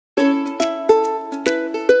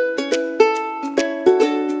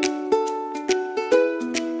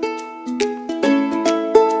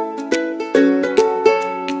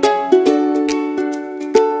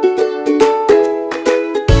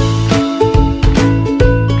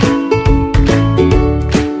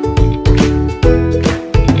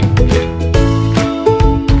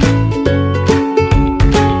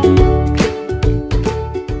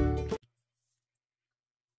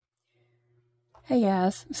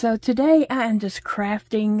guys. So today I am just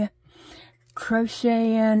crafting,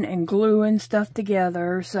 crocheting and gluing stuff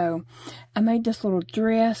together. So I made this little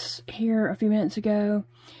dress here a few minutes ago,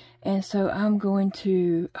 and so I'm going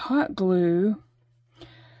to hot glue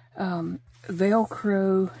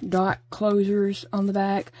Velcro dot closures on the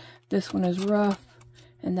back. This one is rough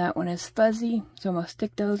and that one is fuzzy, so I'm going to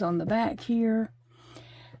stick those on the back here.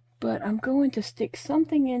 But I'm going to stick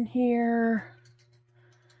something in here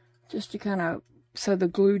just to kind of, so the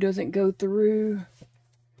glue doesn't go through.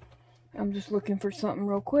 I'm just looking for something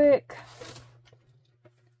real quick.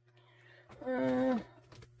 Let me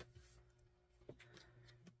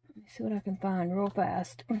see what I can find real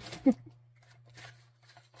fast.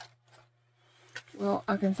 Well,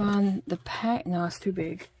 I can find the pack. No, it's too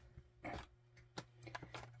big.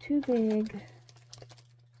 Too big.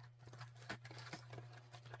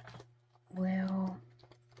 Well,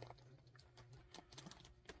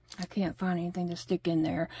 I can't find anything to stick in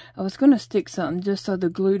there. I was going to stick something just so the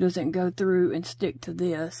glue doesn't go through and stick to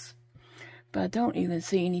this. But I don't even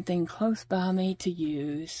see anything close by me to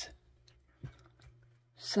use.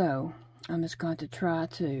 So, I'm just going to try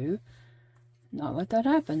to not let that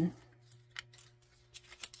happen.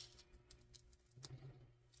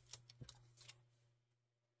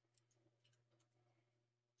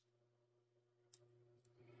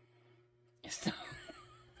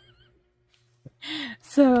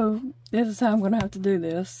 So this is how I'm going to have to do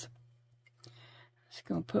this. Just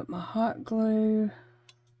going to put my hot glue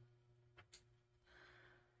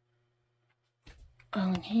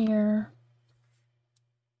on here.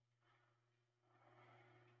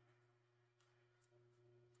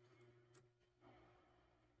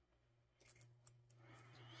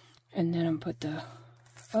 And then I'm put the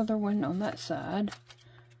other one on that side.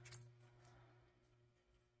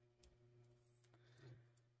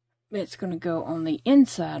 It's going to go on the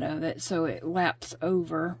inside of it so it laps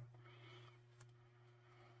over.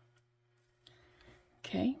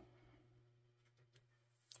 Okay.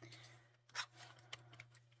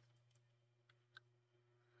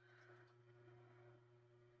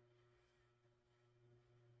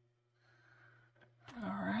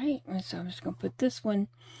 Alright, and so I'm just going to put this one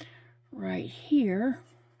right here.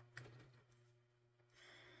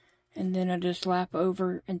 And then I just lap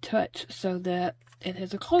over and touch so that it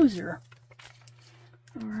has a closure.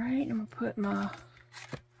 Alright, I'm going to put my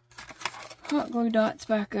hot glue dots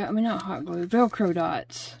back up. I mean, not hot glue, Velcro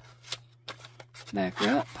dots back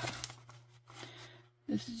up.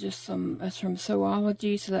 This is just that's from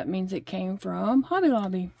Sewology, so that means it came from Hobby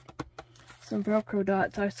Lobby. Some Velcro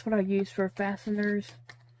dots, that's what I use for fasteners.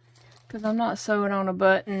 Because I'm not sewing on a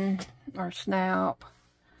button or snap.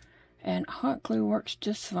 And hot glue works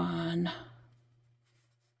just fine.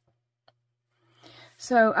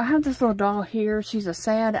 So I have this little doll here. She's a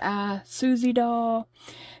sad eye Susie doll.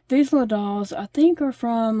 These little dolls I think are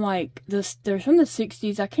from like this. They're from the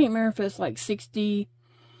 60s. I can't remember if it's like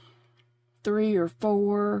 63 or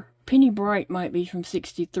 4. Penny Bright might be from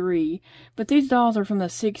 63. But these dolls are from the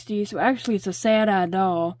 60s. So actually it's a sad eye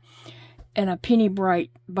doll and a Penny Bright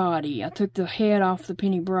body. I took the head off the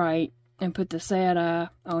Penny Bright and put the sad eye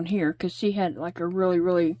on here because she had like a really,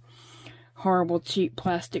 really horrible cheap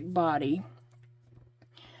plastic body.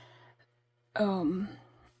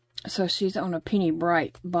 So she's on a Penny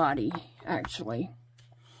Bright body, actually.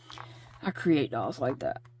 I create dolls like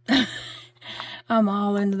that. I'm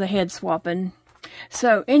all into the head swapping.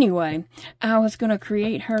 So anyway, I was going to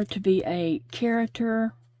create her to be a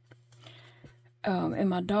character in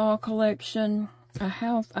my doll collection. I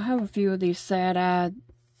have a few of these sad-eyed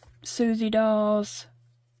Susie dolls.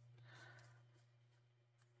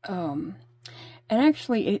 And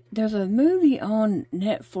actually, there's a movie on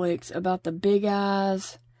Netflix about the Big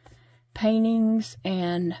Eyes paintings,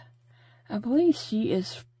 and I believe she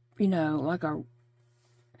is, you know, like a,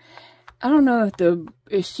 I don't know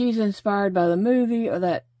if she's inspired by the movie or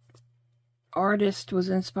that artist was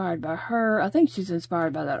inspired by her. I think she's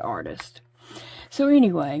inspired by that artist. So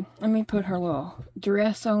anyway, let me put her little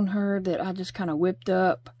dress on her that I just kind of whipped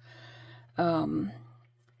up.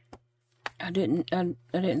 I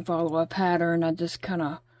didn't follow a pattern. I just kind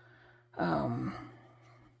of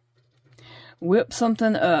whipped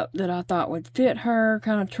something up that I thought would fit her,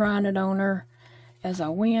 kind of trying it on her as I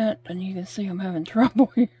went. And you can see I'm having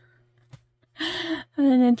trouble here. I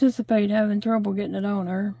didn't anticipate having trouble getting it on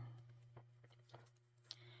her.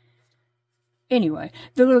 Anyway,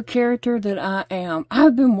 the little character that I am,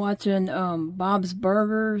 I've been watching Bob's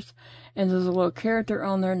Burgers, and there's a little character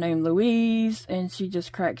on there named Louise, and she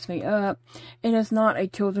just cracks me up. It is not a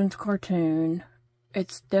children's cartoon.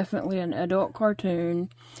 It's definitely an adult cartoon.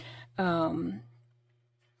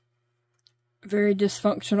 very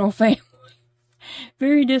dysfunctional family.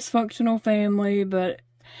 Very dysfunctional family, but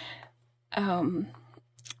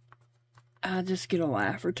I just get a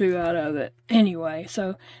laugh or two out of it. Anyway,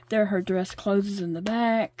 so there her dress closes in the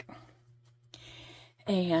back.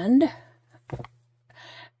 And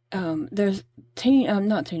there's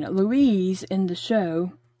Louise in the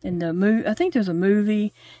show, in the movie. I think there's a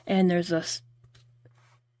movie and there's a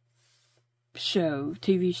show,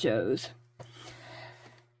 TV shows.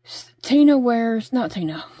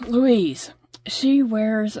 Louise. She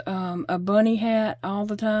wears a bunny hat all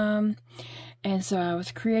the time. And so I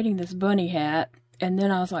was creating this bunny hat. And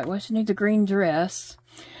then I was like, well, she needs a green dress.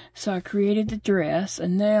 So I created the dress.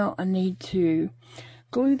 And now I need to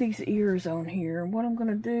glue these ears on here. And what I'm going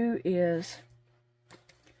to do is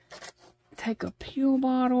take a pill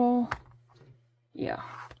bottle. Yeah,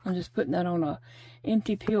 I'm just putting that on a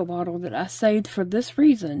empty pill bottle that I saved for this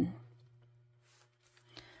reason.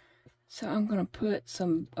 So I'm going to put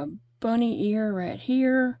a bunny ear right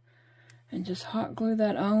here and just hot glue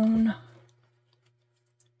that on.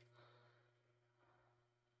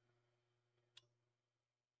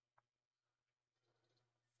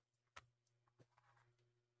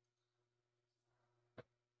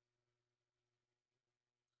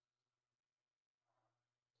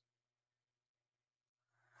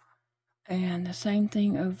 And the same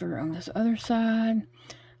thing over on this other side.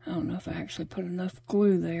 I don't know if I actually put enough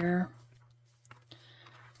glue there.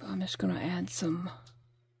 But I'm just going to add some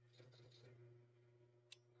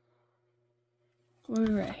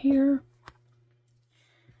glue right here.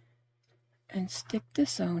 And stick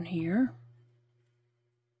this on here.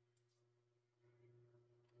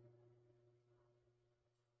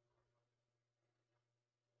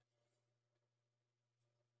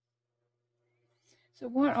 So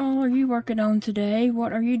what all are you working on today?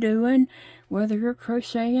 What are you doing? Whether you're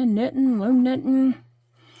crocheting, knitting, loom knitting,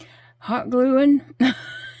 hot gluing.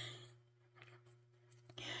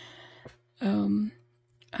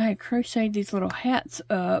 I had crocheted these little hats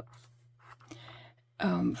up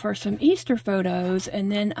for some Easter photos,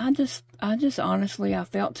 and then I just honestly, I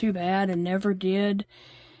felt too bad and never did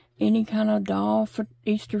any kind of doll for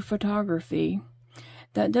Easter photography.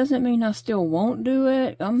 That doesn't mean I still won't do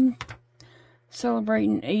it. I'm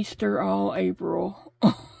celebrating Easter all April.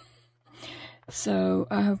 So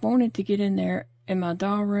I have wanted to get in there in my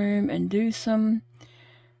doll room and do some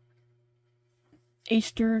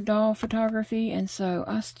Easter doll photography, and so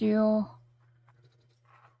I still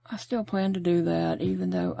plan to do that,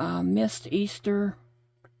 even though I missed Easter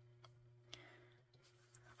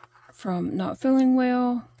from not feeling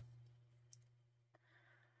well.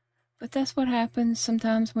 But that's what happens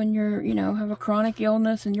sometimes when you're, have a chronic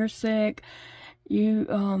illness and you're sick. You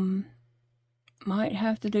might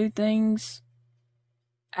have to do things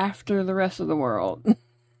after the rest of the world.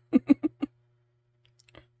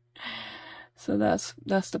 So that's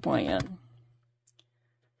the plan.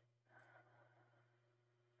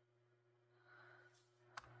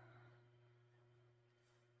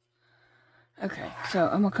 Okay, so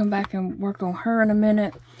I'm gonna come back and work on her in a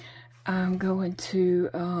minute. I'm going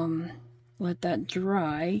to let that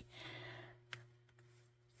dry.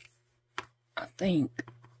 I think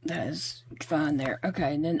that is fine there.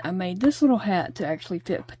 Okay, and then I made this little hat to actually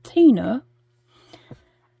fit Patina.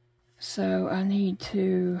 So I need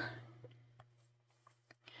to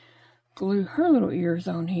glue her little ears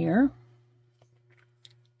on here.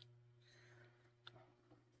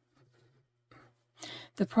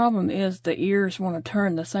 The problem is the ears want to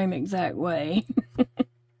turn the same exact way.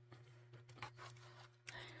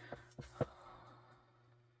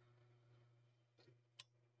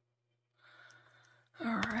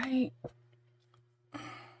 All right.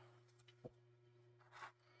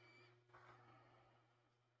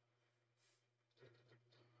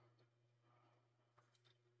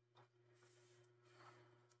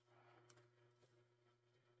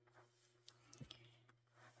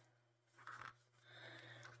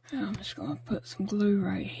 I'm just going to put some glue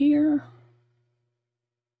right here.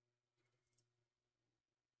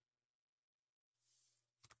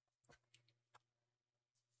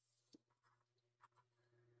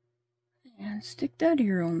 And stick that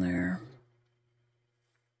ear on there.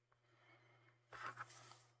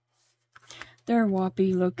 They're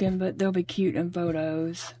whoppy looking, but they'll be cute in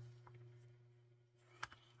photos.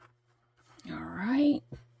 Alright.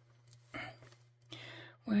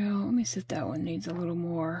 Well, let me see if that one needs a little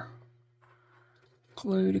more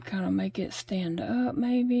glue to kind of make it stand up,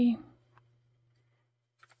 maybe.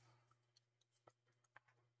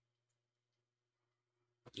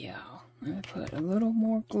 Yeah, let me put a little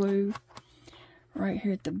more glue right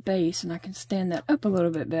here at the base, and I can stand that up a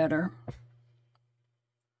little bit better.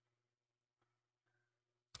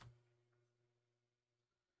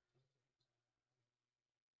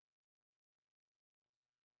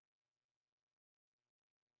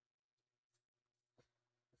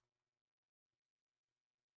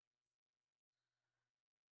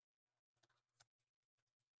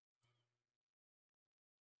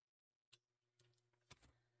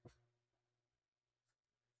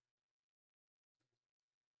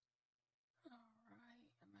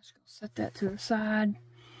 just going to set that to the side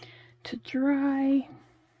to dry.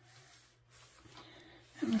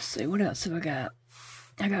 And let's see, what else have I got?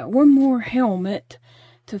 I got one more helmet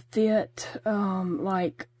to fit,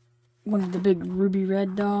 like one of the big ruby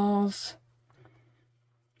red dolls.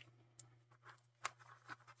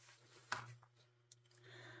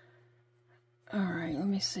 Alright, let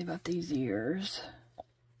me see about these ears.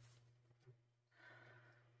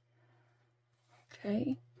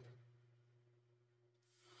 Okay.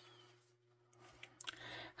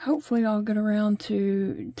 Hopefully I'll get around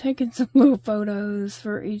to taking some little photos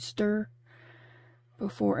for Easter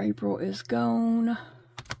before April is gone.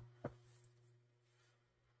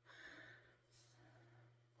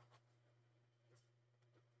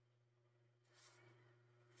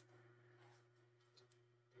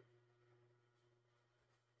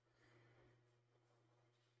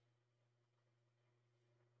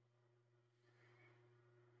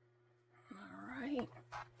 Alright.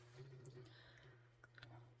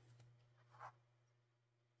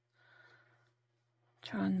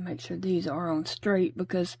 Trying to make sure these are on straight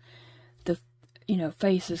because the,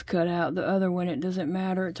 face is cut out. The other one, it doesn't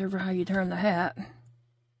matter. It's over how you turn the hat.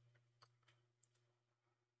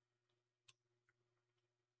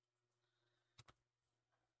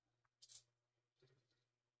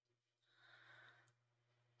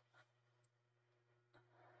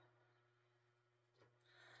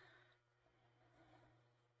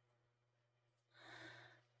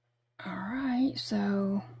 Alright,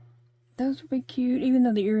 so those will be cute, even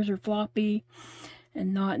though the ears are floppy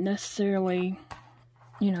and not necessarily,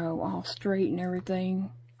 all straight and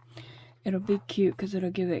everything. It'll be cute because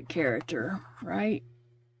it'll give it character, right?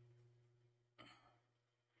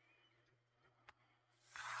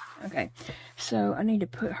 Okay, so I need to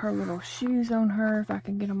put her little shoes on her if I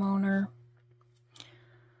can get them on her.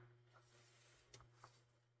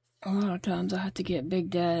 A lot of times I have to get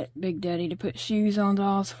Big Daddy to put shoes on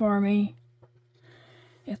dolls for me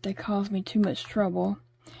if they cause me too much trouble.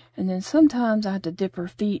 And then sometimes I have to dip her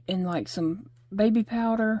feet in like some baby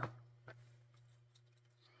powder.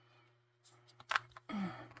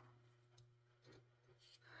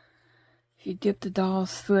 If you dip the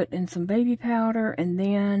doll's foot in some baby powder and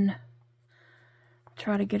then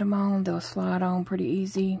try to get them on, they'll slide on pretty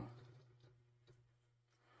easy.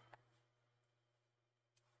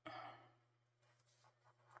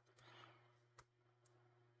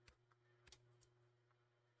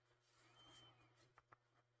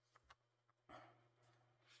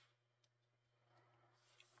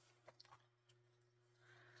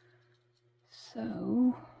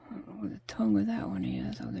 So, I don't know where the tongue of that one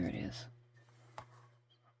is. Oh, there it is.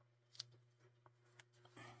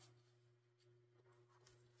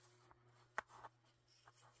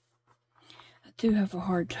 I do have a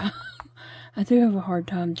hard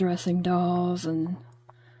time dressing dolls and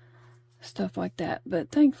stuff like that. But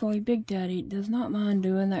thankfully, Big Daddy does not mind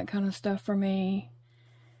doing that kind of stuff for me.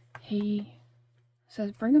 He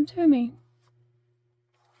says, bring them to me.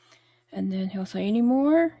 And then he'll say, any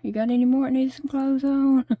more? You got any more that needs some clothes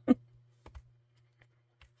on?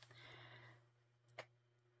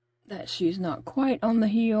 That shoe's not quite on the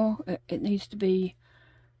heel. It needs to be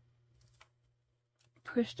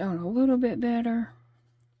pushed on a little bit better.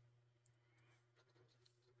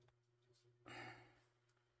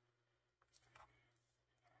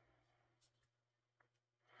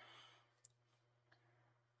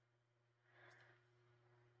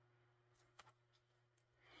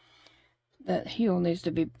 That heel needs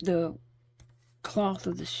to be, the cloth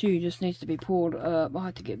of the shoe just needs to be pulled up. I'll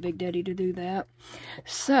have to get Big Daddy to do that.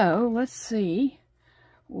 So, let's see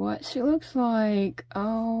what she looks like.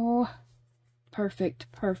 Oh,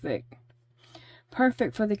 perfect, perfect.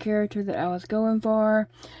 Perfect for the character that I was going for.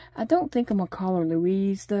 I don't think I'm going to call her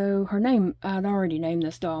Louise, though. Her name, I'd already named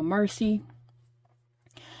this doll Mercy.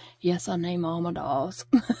 Yes, I name all my dolls.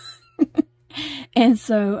 And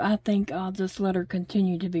so, I think I'll just let her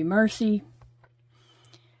continue to be Mercy.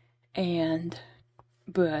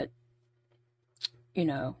 But,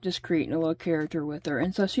 just creating a little character with her.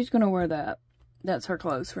 And so she's going to wear that. That's her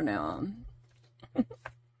clothes from now on.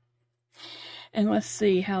 And let's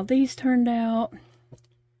see how these turned out.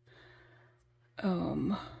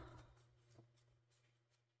 I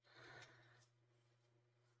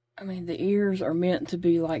mean, the ears are meant to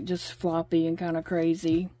be like just floppy and kind of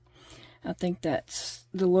crazy. I think that's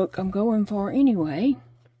the look I'm going for anyway.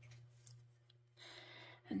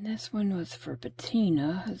 And this one was for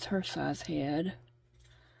Bettina. It's her size head.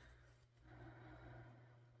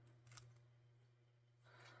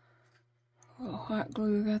 A little hot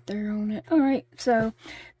glue got there on it. Alright, so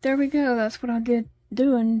there we go. That's what I did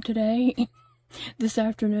doing today. this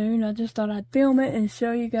afternoon. I just thought I'd film it and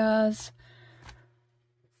show you guys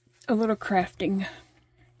a little crafting.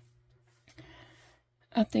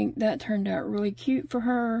 I think that turned out really cute for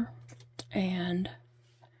her, and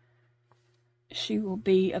she will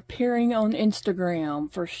be appearing on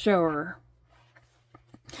Instagram for sure.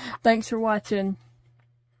 Thanks for watching.